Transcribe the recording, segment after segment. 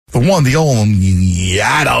the one, the only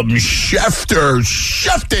Adam Schefter.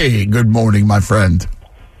 Schefty, good morning, my friend.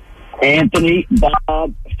 Anthony,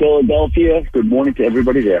 Bob, Philadelphia. Good morning to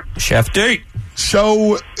everybody there. Shefty.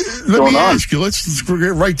 So, let me ask you, let's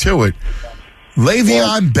get right to it.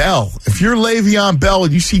 Le'Veon Bell. If you're Le'Veon Bell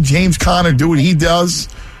and you see James Conner do what he does,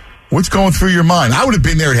 what's going through your mind? I would have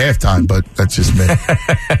been there at halftime, but that's just me.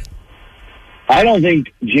 I don't think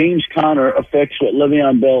James Conner affects what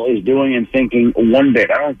Le'Veon Bell is doing and thinking one bit.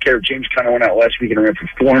 I don't care if James Conner went out last week and ran for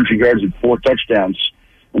 400 yards and 4 touchdowns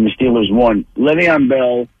when the Steelers won. Le'Veon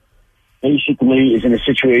Bell basically is in a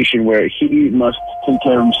situation where he must take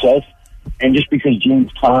care of himself. And just because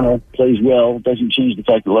James Conner plays well doesn't change the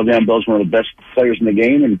fact that Le'Veon Bell is one of the best players in the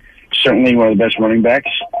game and certainly one of the best running backs.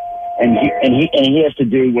 And he has to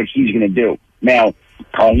do what he's going to do. Now,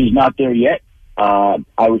 he's not there yet. I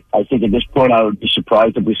think at this point I would be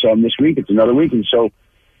surprised if we saw him this week. It's another week, and so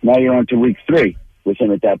now you're on to week 3 with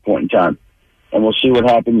him at that point in time. And we'll see what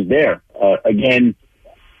happens there. Again,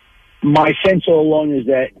 my sense all along is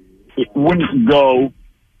that it wouldn't go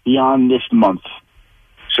beyond this month.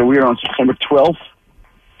 So we are on September 12th.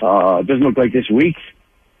 It doesn't look like this week.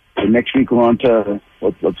 So next week we're on to,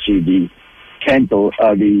 let's see, the 10th or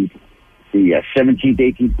the 17th,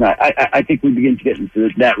 18th. I think we begin to get into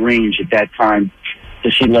that range at that time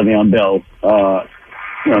to see Le'Veon Bell,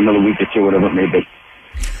 another week or two, whatever it may be.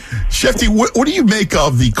 Shefty, what do you make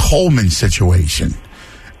of the Coleman situation?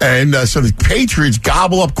 And so the Patriots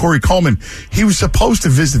gobble up Corey Coleman. He was supposed to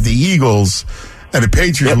visit the Eagles, and the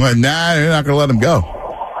Patriots went, nah, they're not going to let him go.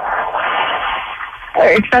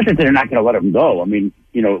 It's not that they're not going to let him go. I mean,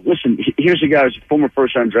 listen, here's a guy who's a former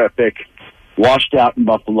first-round draft pick, washed out in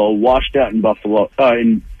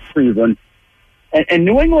Cleveland. And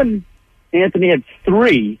New England, Anthony, had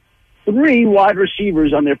three wide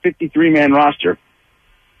receivers on their 53-man roster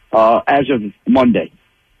as of Monday.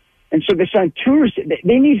 And so they signed 2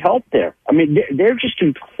 they need help there. I mean, they're just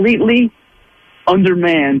completely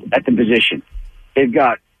undermanned at the position. They've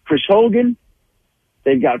got Chris Hogan,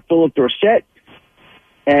 they've got Philip Dorsett,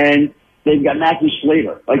 and they've got Matthew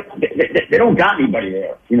Slater. Like, they don't got anybody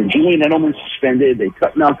there. Julian Edelman's suspended. They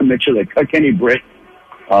cut Malcolm Mitchell. They cut Kenny Britt.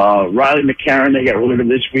 Riley McCarron, they got rid of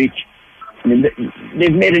this week. I mean,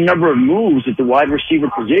 they've made a number of moves at the wide receiver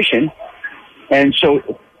position. And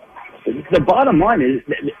so the bottom line is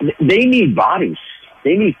they need bodies.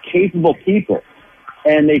 They need capable people.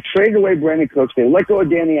 And they traded away Brandon Cooks. They let go of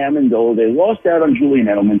Danny Amendola. They lost out on Julian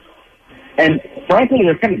Edelman. And frankly,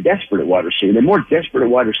 they're kind of desperate at wide receiver. They're more desperate at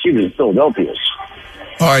wide receiver than Philadelphia is.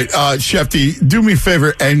 All right, Shefty, do me a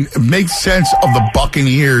favor and make sense of the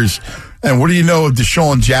Buccaneers. And what do you know of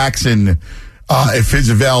Deshaun Jackson, if he's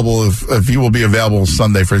available, if he will be available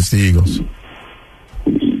Sunday for the Eagles?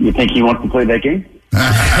 You think he wants to play that game?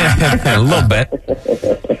 A little bit.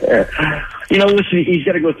 Listen, he's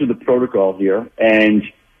got to go through the protocol here. And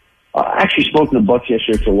I actually spoke to the Bucs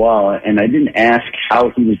yesterday for a while, and I didn't ask how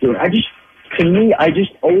he was doing. I just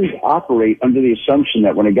always operate under the assumption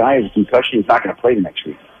that when a guy has a concussion, he's not going to play the next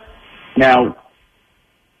week. Now,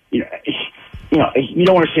 you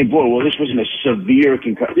don't want to say, boy, well, this wasn't a severe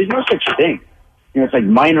concussion. There's no such thing. It's like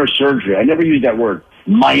minor surgery. I never use that word,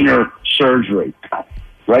 minor surgery.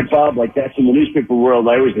 Right, Bob? Like, that's in the newspaper world.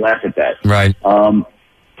 I always laugh at that. Right.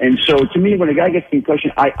 And so, to me, when a guy gets a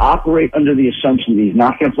concussion, I operate under the assumption that he's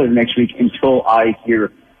not going to play the next week until I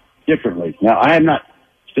hear differently. Now, I have not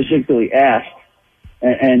specifically asked,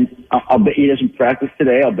 and I'll bet he doesn't practice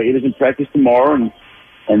today. I'll bet he doesn't practice tomorrow,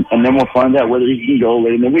 and then we'll find out whether he can go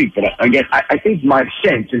later in the week. But again, I think my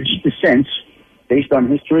sense, it's just a sense, based on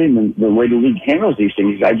history and the way the league handles these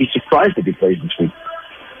things, I'd be surprised if he plays this week.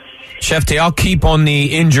 Shefty, I'll keep on the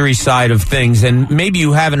injury side of things, and maybe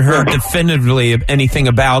you haven't heard definitively anything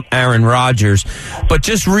about Aaron Rodgers, but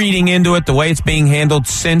just reading into it, the way it's being handled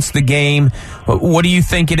since the game, what do you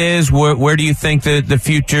think it is? Where do you think the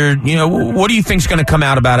future, what do you think is going to come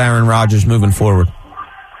out about Aaron Rodgers moving forward?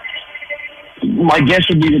 My guess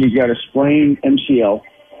would be that he's got a sprained MCL.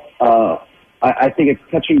 I think it's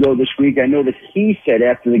touch and go this week. I know that he said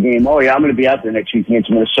after the game, I'm going to be out there next week against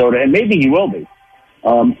Minnesota, and maybe he will be.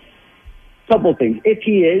 Couple of things. If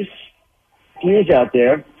he is out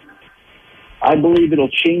there, I believe it'll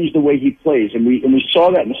change the way he plays. And we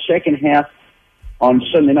saw that in the second half on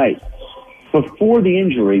Sunday night. Before the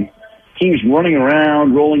injury, he was running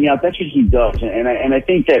around, rolling out. That's what he does. And I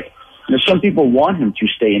think that some people want him to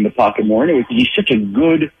stay in the pocket more anyway because he's such a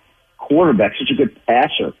good quarterback, such a good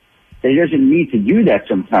passer, that he doesn't need to do that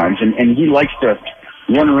sometimes. And he likes to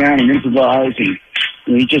run around and improvise,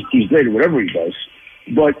 and he's great at whatever he does.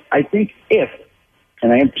 But I think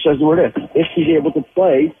and I emphasize the word if he's able to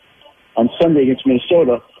play on Sunday against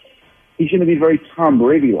Minnesota, he's going to be very Tom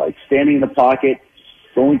Brady-like, standing in the pocket,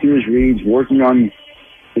 going through his reads, working on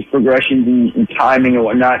his progressions and timing and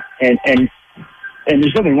whatnot. And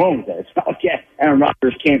there's nothing wrong with that. It's not like Aaron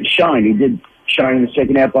Rodgers can't shine. He did shine in the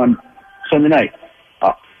second half on Sunday night.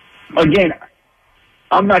 Again,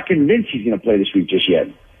 I'm not convinced he's going to play this week just yet.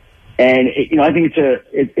 And I think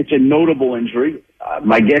it's a notable injury.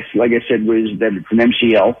 My guess, like I said, was that it's an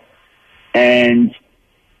MCL, and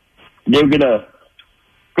they're going to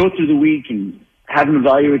go through the week and have him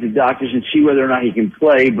evaluate the doctors and see whether or not he can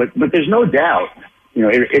play. But there's no doubt,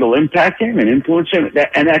 it'll impact him and influence him,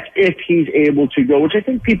 and that's if he's able to go, which I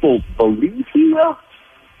think people believe he will.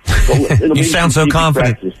 You sound so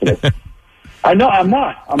confident. I know, I'm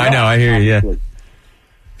not. I know, I hear you, yeah.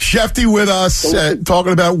 Shefty with us,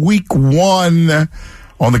 talking about week 1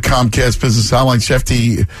 on the Comcast Business Hotline.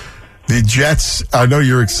 Shefty, the Jets, I know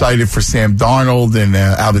you're excited for Sam Darnold and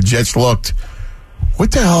how the Jets looked.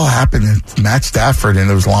 What the hell happened to Matt Stafford and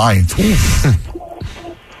those Lions?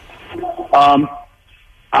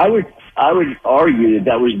 I would argue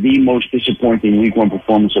that was the most disappointing week 1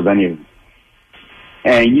 performance of any of them.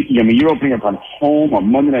 And you're opening up on home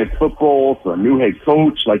on Monday Night Football for a new head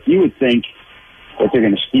coach. Like, you would think that they're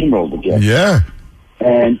going to steamroll the Jets. Yeah.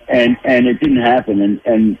 And it didn't happen.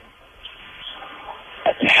 And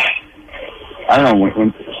I don't know,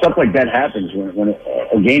 when stuff like that happens, when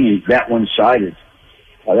a game is that one-sided,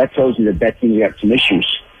 that tells you that team's got some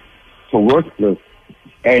issues to work through.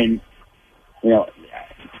 And,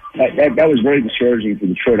 that was very discouraging for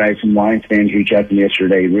Detroit. I had some Lions fans reach out to me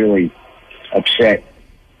yesterday, really upset.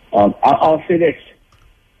 I'll say this.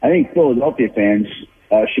 I think Philadelphia fans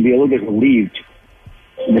should be a little bit relieved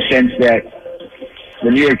in the sense that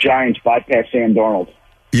the New York Giants bypassed Sam Darnold.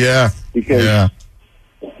 Yeah. Because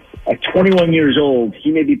at 21 years old,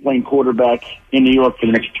 he may be playing quarterback in New York for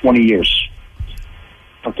the next 20 years.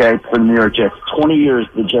 Okay, for the New York Jets. 20 years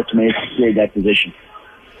the Jets may have played that position.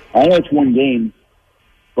 I know it's one game,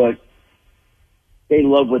 but they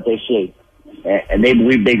love what they see. And they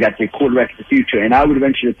believe they got their quarterback of the future. And I would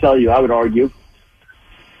venture to tell you, I would argue,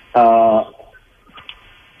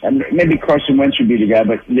 and maybe Carson Wentz would be the guy,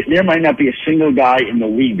 but there might not be a single guy in the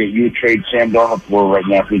league that you would trade Sam Darnold for right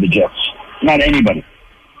now for the Jets. Not anybody.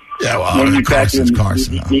 Yeah, well, Carson's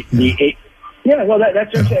Carson. Yeah, well,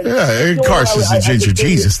 that's what I'm saying. Yeah, Carson's the ginger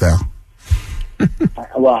Jesus, though.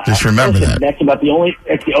 Well, just remember that. That's about the only.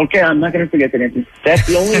 Okay, I'm not going to forget that, Anthony. That's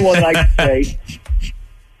the only one I can say.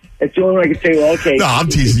 That's the only one I can say. Well, okay. No, I'm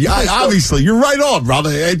teasing. Obviously, you're right on,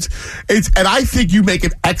 brother. It's, and I think you make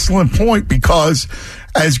an excellent point because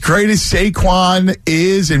as great as Saquon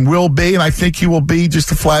is and will be, and I think he will be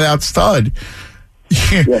just a flat out stud.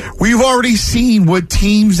 Yeah. We've already seen what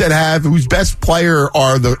teams that have whose best player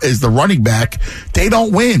is the running back, they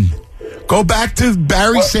don't win. Go back to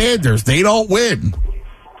Barry Sanders; they don't win.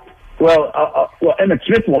 Well, Emmitt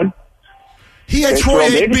Smith won. He had Troy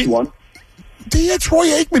Aikman. He had Troy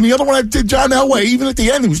Aikman. The other one had John Elway. Even at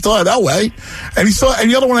the end, he still had Elway, and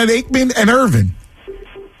the other one had Aikman and Irvin.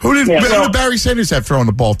 Who did Barry Sanders have throwing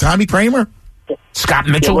the ball? Tommy Kramer, Scott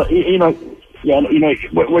Mitchell. Yeah,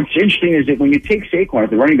 what's interesting is that when you take Saquon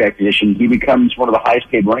at the running back position, he becomes one of the highest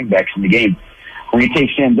paid running backs in the game. When you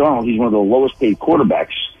take Sam Darnold, he's one of the lowest paid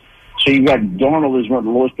quarterbacks. So you've got Darnold as one of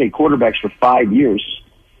the lowest paid quarterbacks for 5 years,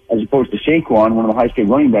 as opposed to Saquon, one of the highest paid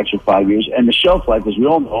running backs for 5 years. And the shelf life, as we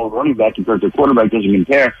all know, running back compared to a quarterback doesn't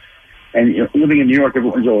compare. And living in New York,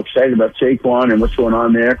 everyone's all excited about Saquon and what's going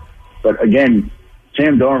on there. But again,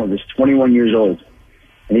 Sam Darnold is 21 years old.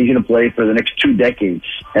 And he's going to play for the next 2 decades.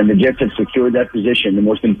 And the Jets have secured that position, the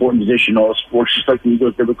most important position in all sports, just like the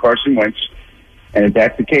Eagles did with Carson Wentz. And if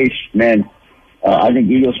that's the case, man, I think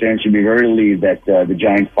Eagles fans should be very relieved that the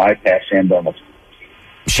Giants bypassed Sam Darnold.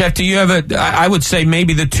 Schefter, you have I would say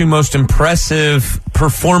maybe the 2 most impressive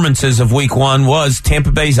performances of Week 1 was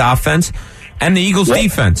Tampa Bay's offense and the Eagles'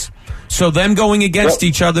 defense. So them going against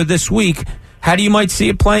each other this week, how do you might see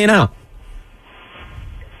it playing out?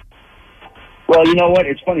 Well, you know what?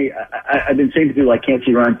 It's funny. I've been saying to people I can't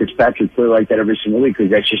see Ryan Fitzpatrick play like that every single week because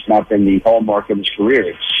that's just not been the hallmark of his career.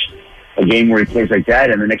 It's a game where he plays like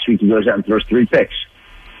that, and the next week he goes out and throws 3 picks.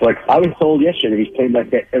 But I was told yesterday he's played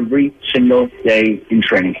like that every single day in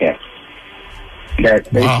training camp. That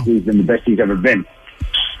basically has been the best he's ever been.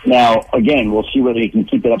 Now, again, we'll see whether he can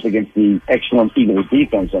keep it up against the excellent Eagles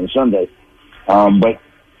defense on Sunday. But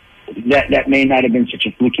that may not have been such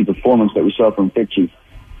a fluky performance that we saw from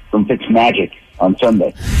Fitzmagic on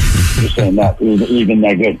Sunday. Just saying that he's been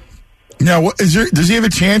that good. Now, does he have a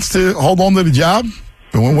chance to hold on to the job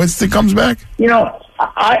when Winston comes back?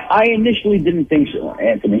 I initially didn't think so,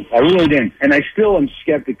 Anthony. I really didn't, and I still am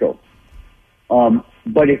skeptical.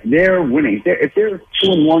 But if they're winning, if they're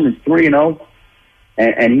 2-1 and 3-0,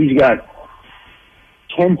 and he's got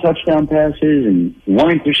 10 touchdown passes and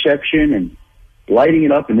 1 interception and lighting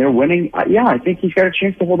it up, and they're winning, I think he's got a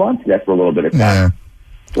chance to hold on to that for a little bit of time.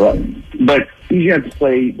 But he's going to have to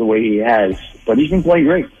play the way he has. But he's been playing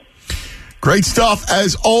great. Great stuff,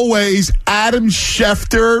 as always. Adam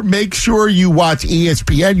Schefter, make sure you watch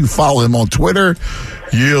ESPN. You follow him on Twitter.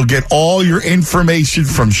 You'll get all your information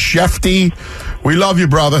from Schefty. We love you,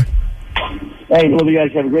 brother. Hey, love you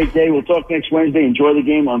guys. Have a great day. We'll talk next Wednesday. Enjoy the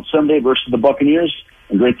game on Sunday versus the Buccaneers.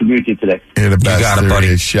 And great to be with you today. You're the best. You got it, there buddy.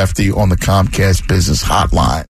 Is Schefty on the Comcast Business Hotline.